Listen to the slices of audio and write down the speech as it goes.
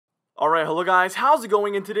Alright, hello guys, how's it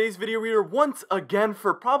going? In today's video, we are once again,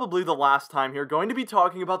 for probably the last time here, going to be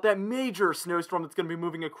talking about that major snowstorm that's going to be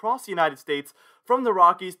moving across the United States from the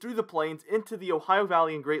Rockies through the plains into the Ohio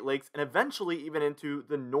Valley and Great Lakes, and eventually even into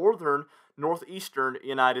the northeastern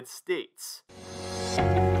United States.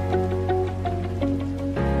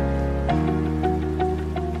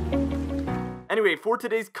 Anyway, for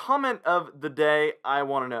today's comment of the day, I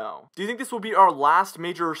want to know, do you think this will be our last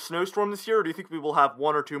major snowstorm this year, or do you think we will have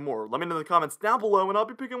one or two more? Let me know in the comments down below, and I'll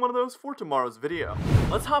be picking one of those for tomorrow's video.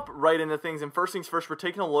 Let's hop right into things, and first things first, we're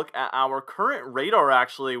taking a look at our current radar,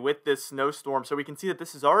 actually, with this snowstorm, so we can see that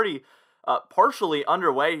this is already partially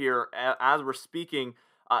underway here as we're speaking,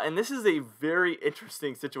 and this is a very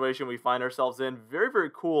interesting situation we find ourselves in. Very, very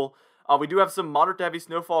cool. We do have some moderate to heavy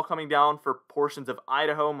snowfall coming down for portions of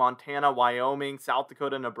Idaho, Montana, Wyoming, South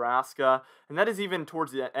Dakota, Nebraska, and that is even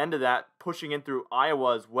towards the end of that, pushing in through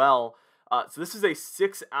Iowa as well. So this is a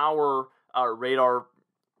 6-hour radar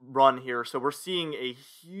run here, so we're seeing a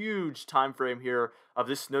huge time frame here of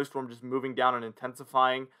this snowstorm just moving down and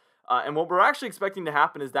intensifying. And what we're actually expecting to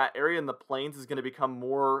happen is that area in the plains is going to become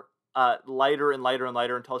more lighter and lighter and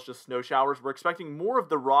lighter until it's just snow showers. We're expecting more of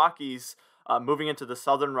the Rockies moving into the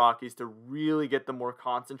southern Rockies to really get the more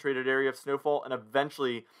concentrated area of snowfall, and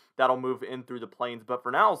eventually that'll move in through the plains. But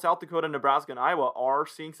for now, South Dakota, Nebraska, and Iowa are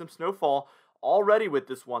seeing some snowfall already with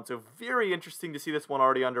this one, so very interesting to see this one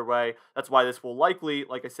already underway. That's why this will likely,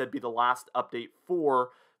 like I said, be the last update for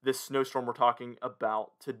this snowstorm we're talking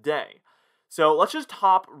about today. So let's just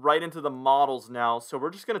hop right into the models now. So we're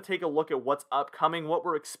just going to take a look at what's upcoming, what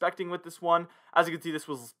we're expecting with this one. As you can see, this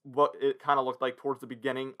was what it kind of looked like towards the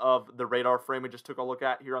beginning of the radar frame we just took a look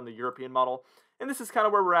at here on the European model. And this is kind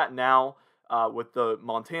of where we're at now with the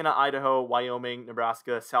Montana, Idaho, Wyoming,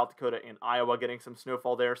 Nebraska, South Dakota, and Iowa getting some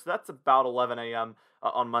snowfall there. So that's about 11 a.m.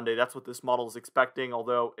 On Monday. That's what this model is expecting,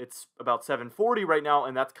 although it's about 7:40 right now,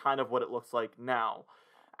 and that's kind of what it looks like now.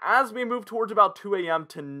 As we move towards about 2 a.m.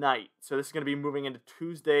 tonight, so this is going to be moving into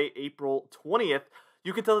Tuesday, April 20th,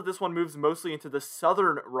 you can tell that this one moves mostly into the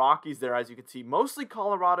southern Rockies there, as you can see. Mostly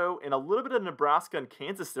Colorado and a little bit of Nebraska and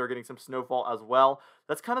Kansas there getting some snowfall as well.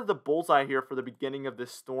 That's kind of the bullseye here for the beginning of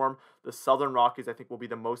this storm. The southern Rockies, I think, will be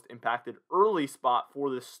the most impacted early spot for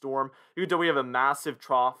this storm. You can tell we have a massive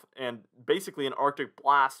trough and basically an Arctic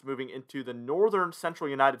blast moving into the northern central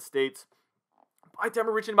United States. By the time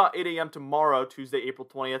we're reaching about 8 a.m. tomorrow, Tuesday, April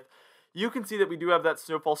 20th, you can see that we do have that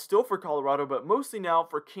snowfall still for Colorado, but mostly now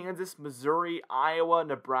for Kansas, Missouri, Iowa,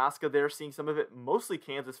 Nebraska. They're seeing some of it, mostly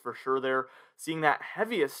Kansas for sure. They're seeing that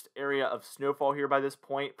heaviest area of snowfall here by this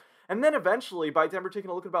point. And then eventually, by the time we're taking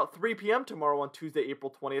a look at about 3 p.m. tomorrow on Tuesday,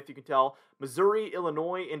 April 20th, you can tell Missouri,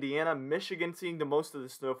 Illinois, Indiana, Michigan seeing the most of the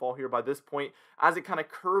snowfall here by this point as it kind of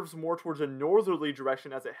curves more towards a northerly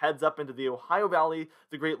direction as it heads up into the Ohio Valley,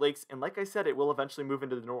 the Great Lakes, and like I said, it will eventually move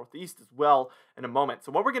into the northeast as well in a moment.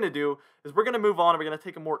 So what we're going to do is we're going to move on, and we're going to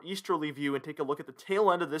take a more easterly view and take a look at the tail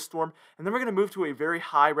end of this storm, and then we're going to move to a very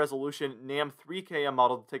high resolution NAM 3KM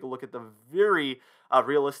model to take a look at the very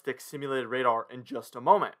realistic simulated radar in just a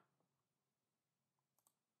moment.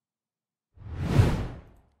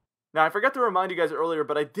 Now, I forgot to remind you guys earlier,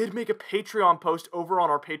 but I did make a Patreon post over on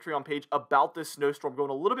our Patreon page about this snowstorm, going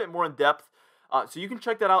a little bit more in depth. So you can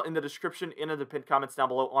check that out in the description and in the pinned comments down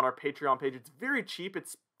below on our Patreon page. It's very cheap.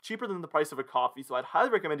 It's cheaper than the price of a coffee, so I'd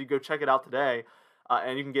highly recommend you go check it out today.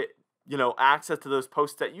 And you can get, access to those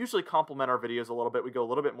posts that usually complement our videos a little bit. We go a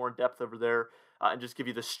little bit more in depth over there and just give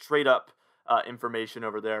you the straight up information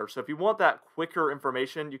over there. So if you want that quicker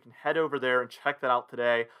information, you can head over there and check that out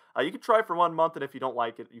today. You can try it for 1 month, and if you don't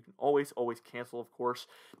like it, you can always cancel, of course.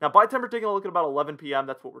 Now, by the time we're taking a look at about 11 p.m.,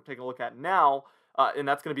 that's what we're taking a look at now, and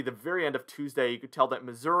that's going to be the very end of Tuesday. You could tell that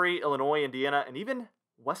Missouri, Illinois, Indiana, and even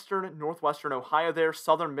northwestern Ohio there,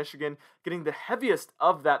 southern Michigan, getting the heaviest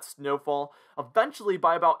of that snowfall. Eventually,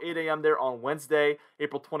 by about 8 a.m. there on Wednesday,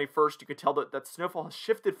 April 21st, you can tell that snowfall has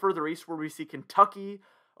shifted further east, where we see Kentucky,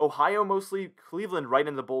 Ohio mostly, Cleveland right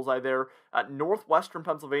in the bullseye there, northwestern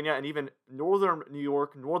Pennsylvania, and even northern New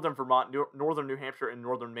York, northern Vermont, northern New Hampshire, and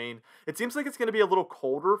northern Maine. It seems like it's going to be a little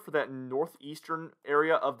colder for that northeastern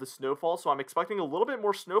area of the snowfall, so I'm expecting a little bit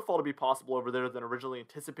more snowfall to be possible over there than originally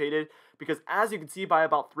anticipated, because as you can see, by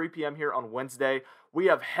about 3 p.m. here on Wednesday, we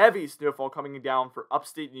have heavy snowfall coming down for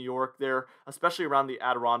upstate New York there, especially around the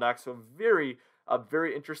Adirondacks, so very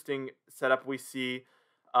interesting setup we see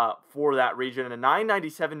for that region, and a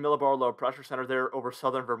 997 millibar low pressure center there over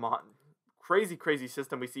southern Vermont. Crazy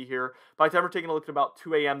system we see here. By the time we're taking a look at about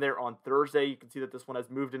 2 a.m. there on Thursday, you can see that this one has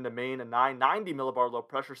moved into Maine, a 990 millibar low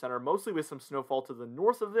pressure center, mostly with some snowfall to the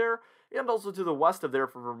north of there, and also to the west of there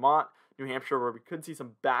for Vermont, New Hampshire, where we could see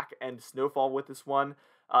some back-end snowfall with this one.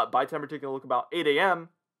 By the time we're taking a look about 8 a.m.,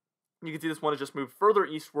 you can see this one has just moved further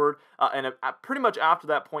eastward, and pretty much after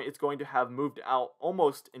that point, it's going to have moved out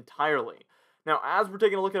almost entirely. Now, as we're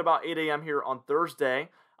taking a look at about 8 a.m. here on Thursday,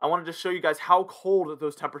 I wanted to show you guys how cold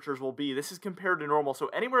those temperatures will be. This is compared to normal, so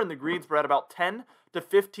anywhere in the greens, we're at about 10 to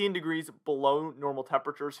 15 degrees below normal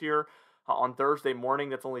temperatures here on Thursday morning.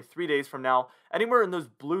 That's only 3 days from now. Anywhere in those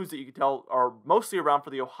blues that you can tell are mostly around for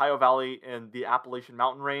the Ohio Valley and the Appalachian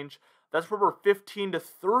Mountain Range. That's where we're 15 to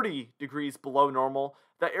 30 degrees below normal.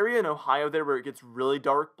 That area in Ohio there where it gets really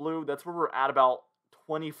dark blue, that's where we're at about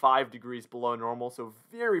 25 degrees below normal, so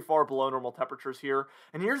very far below normal temperatures here.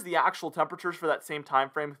 And here's the actual temperatures for that same time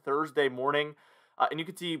frame, Thursday morning. And you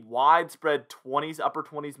can see widespread 20s, upper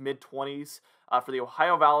 20s, mid 20s for the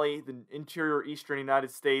Ohio Valley, the interior eastern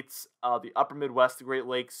United States, the upper Midwest, the Great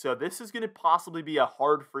Lakes. So this is going to possibly be a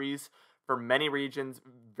hard freeze for many regions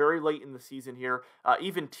very late in the season here,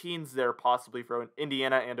 even teens there possibly for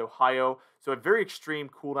Indiana and Ohio. So a very extreme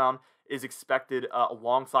cool down is expected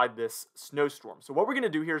alongside this snowstorm. So what we're going to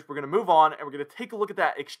do here is we're going to move on and we're going to take a look at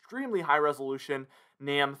that extremely high resolution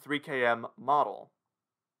NAM 3KM model.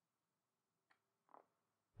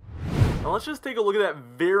 Now let's just take a look at that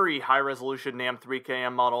very high resolution NAM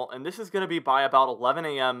 3KM model, and this is going to be by about 11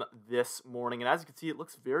 a.m. this morning. And as you can see, it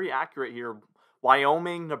looks very accurate here.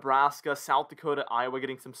 Wyoming, Nebraska, South Dakota, Iowa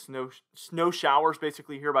getting some snow showers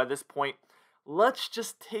basically here by this point. Let's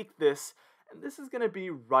just take this, and this is going to be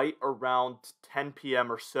right around 10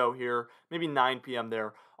 p.m. or so here, maybe 9 p.m.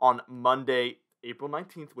 there on Monday, April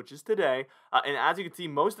 19th, which is today. And as you can see,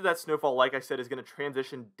 most of that snowfall, like I said, is going to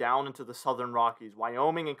transition down into the southern Rockies.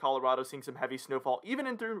 Wyoming and Colorado seeing some heavy snowfall, even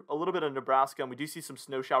in through a little bit of Nebraska, and we do see some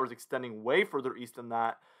snow showers extending way further east than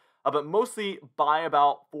that. But mostly by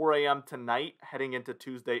about 4 a.m. tonight, heading into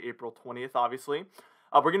Tuesday, April 20th, obviously.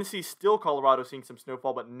 We're going to see still Colorado seeing some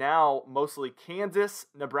snowfall, but now mostly Kansas,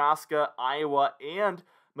 Nebraska, Iowa, and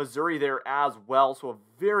Missouri there as well. So a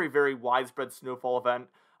very, very widespread snowfall event.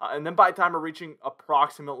 And then by the time we're reaching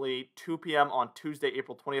approximately 2 p.m. on Tuesday,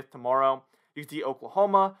 April 20th, tomorrow, you can see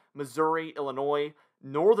Oklahoma, Missouri, Illinois,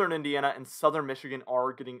 northern Indiana, and southern Michigan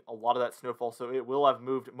are getting a lot of that snowfall, so it will have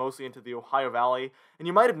moved mostly into the Ohio Valley. And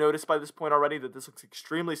you might have noticed by this point already that this looks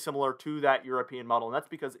extremely similar to that European model, and that's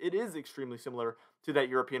because it is extremely similar to that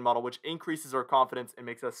European model, which increases our confidence and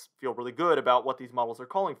makes us feel really good about what these models are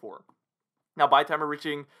calling for. Now, by the time we're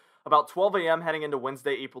reaching about 12 a.m. heading into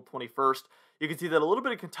Wednesday, April 21st, you can see that a little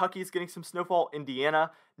bit of Kentucky is getting some snowfall, Indiana,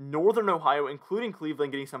 northern Ohio, including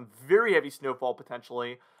Cleveland, getting some very heavy snowfall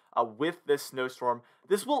potentially. With this snowstorm.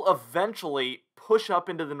 This will eventually push up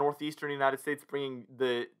into the northeastern United States, bringing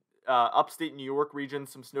the upstate New York region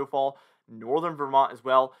some snowfall, northern Vermont as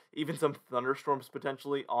well, even some thunderstorms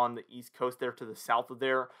potentially on the east coast there to the south of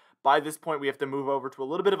there. By this point, we have to move over to a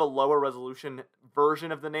little bit of a lower resolution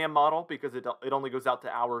version of the NAM model because it only goes out to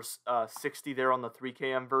hours 60 there on the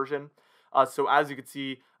 3KM version. So as you can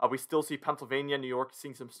see, we still see Pennsylvania, New York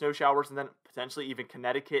seeing some snow showers, and then potentially even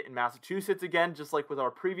Connecticut and Massachusetts again, just like with our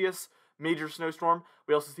previous major snowstorm.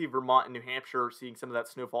 We also see Vermont and New Hampshire seeing some of that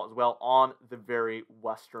snowfall as well on the very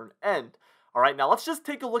western end. All right, now let's just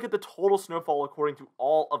take a look at the total snowfall according to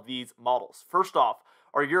all of these models. First off,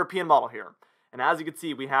 our European model here. And as you can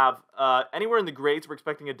see, we have anywhere in the grays, we're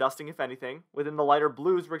expecting a dusting, if anything. Within the lighter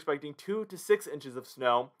blues, we're expecting 2 to 6 inches of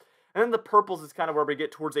snow. And then the purples is kind of where we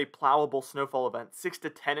get towards a plowable snowfall event, 6 to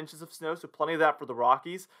 10 inches of snow, so plenty of that for the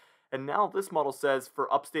Rockies. And now this model says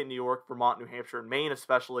for upstate New York, Vermont, New Hampshire, and Maine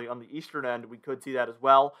especially, on the eastern end, we could see that as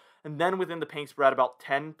well. And then within the pinks, we're at about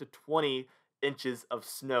 10 to 20 inches of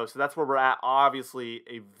snow. So that's where we're at, obviously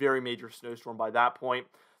a very major snowstorm by that point.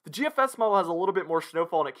 The GFS model has a little bit more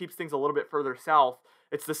snowfall, and it keeps things a little bit further south.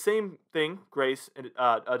 It's the same thing, grays,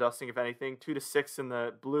 dusting if anything, 2 to 6 in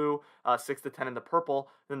the blue, 6 to 10 in the purple.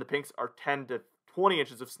 Then the pinks are 10 to 20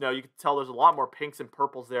 inches of snow. You can tell there's a lot more pinks and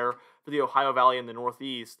purples there for the Ohio Valley and the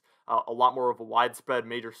Northeast. A lot more of a widespread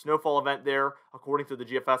major snowfall event there, according to the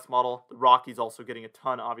GFS model. The Rockies also getting a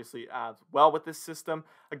ton, obviously, as well with this system.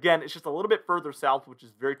 Again, it's just a little bit further south, which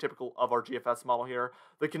is very typical of our GFS model here.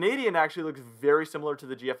 The Canadian actually looks very similar to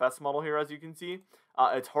the GFS model here, as you can see.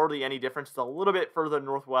 It's hardly any difference. It's a little bit further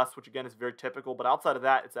northwest, which again is very typical, but outside of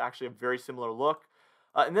that, it's actually a very similar look.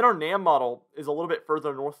 And then our NAM model is a little bit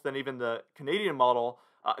further north than even the Canadian model.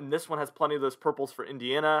 And this one has plenty of those purples for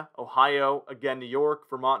Indiana, Ohio, again, New York,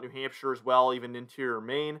 Vermont, New Hampshire as well, even interior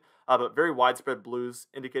Maine, but very widespread blues,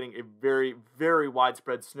 indicating a very, very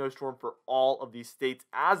widespread snowstorm for all of these states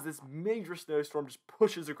as this major snowstorm just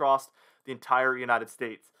pushes across the entire United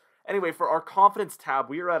States. Anyway, for our confidence tab,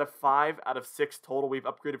 we are at a 5 out of 6 total. We've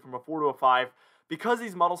upgraded from a 4 to a 5 Because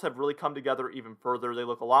these models have really come together even further, they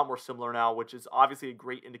look a lot more similar now, which is obviously a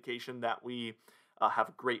great indication that we have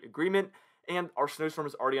a great agreement. And our snowstorm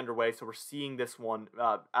is already underway, so we're seeing this one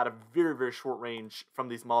at a very, very short range from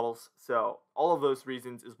these models. So all of those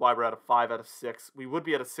reasons is why we're at a 5 out of 6. We would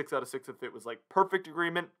be at a 6 out of 6 if it was like perfect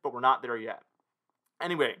agreement, but we're not there yet.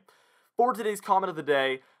 Anyway, for today's comment of the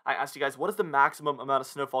day, I asked you guys, what is the maximum amount of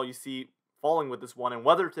snowfall you see falling with this one? And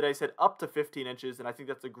weather today said up to 15 inches, and I think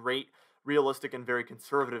that's a great, realistic, and very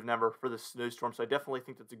conservative number for the snowstorm. So I definitely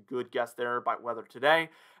think that's a good guess there by weather today.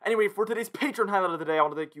 Anyway, for today's patron highlight of the day, I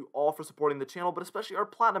want to thank you all for supporting the channel, but especially our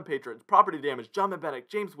platinum patrons: Property Damage, John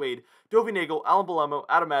Benedict, James Wade, Dovey Nagel, Alan Balemo,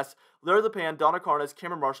 Adam S., Larry the Pan, Donna Carnes,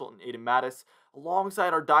 Cameron Marshall, and Aiden Mattis,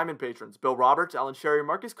 alongside our diamond patrons: Bill Roberts, Alan Sherry,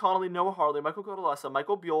 Marcus Connolly, Noah Harley, Michael Codalesa,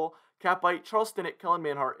 Michael Buell, Cat Bite, Charles Stinnett, Kellen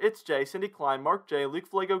Manhart, It's Jay, Cindy Klein, Mark J, Luke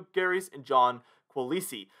Flago, Gary's, and John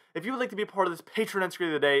Quilisi. If you would like to be a part of this Patreon entry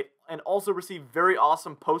of the day and also receive very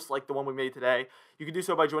awesome posts like the one we made today, you can do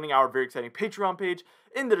so by joining our very exciting Patreon page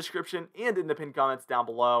in the description and in the pinned comments down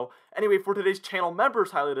below. Anyway, for today's channel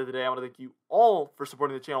members highlight of the day, I want to thank you all for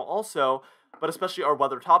supporting the channel also, but especially our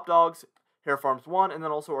Weather Top Dogs, Hair Farms 1, and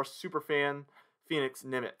then also our super fan, Phoenix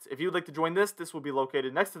Nimitz. If you would like to join this will be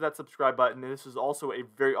located next to that subscribe button, and this is also a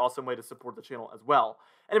very awesome way to support the channel as well.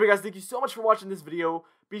 Anyway, guys, thank you so much for watching this video.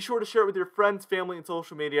 Be sure to share it with your friends, family, and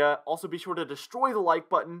social media. Also, be sure to destroy the like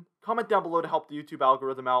button, comment down below to help the YouTube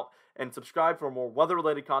algorithm out, and subscribe for more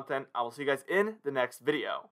weather-related content. I will see you guys in the next video.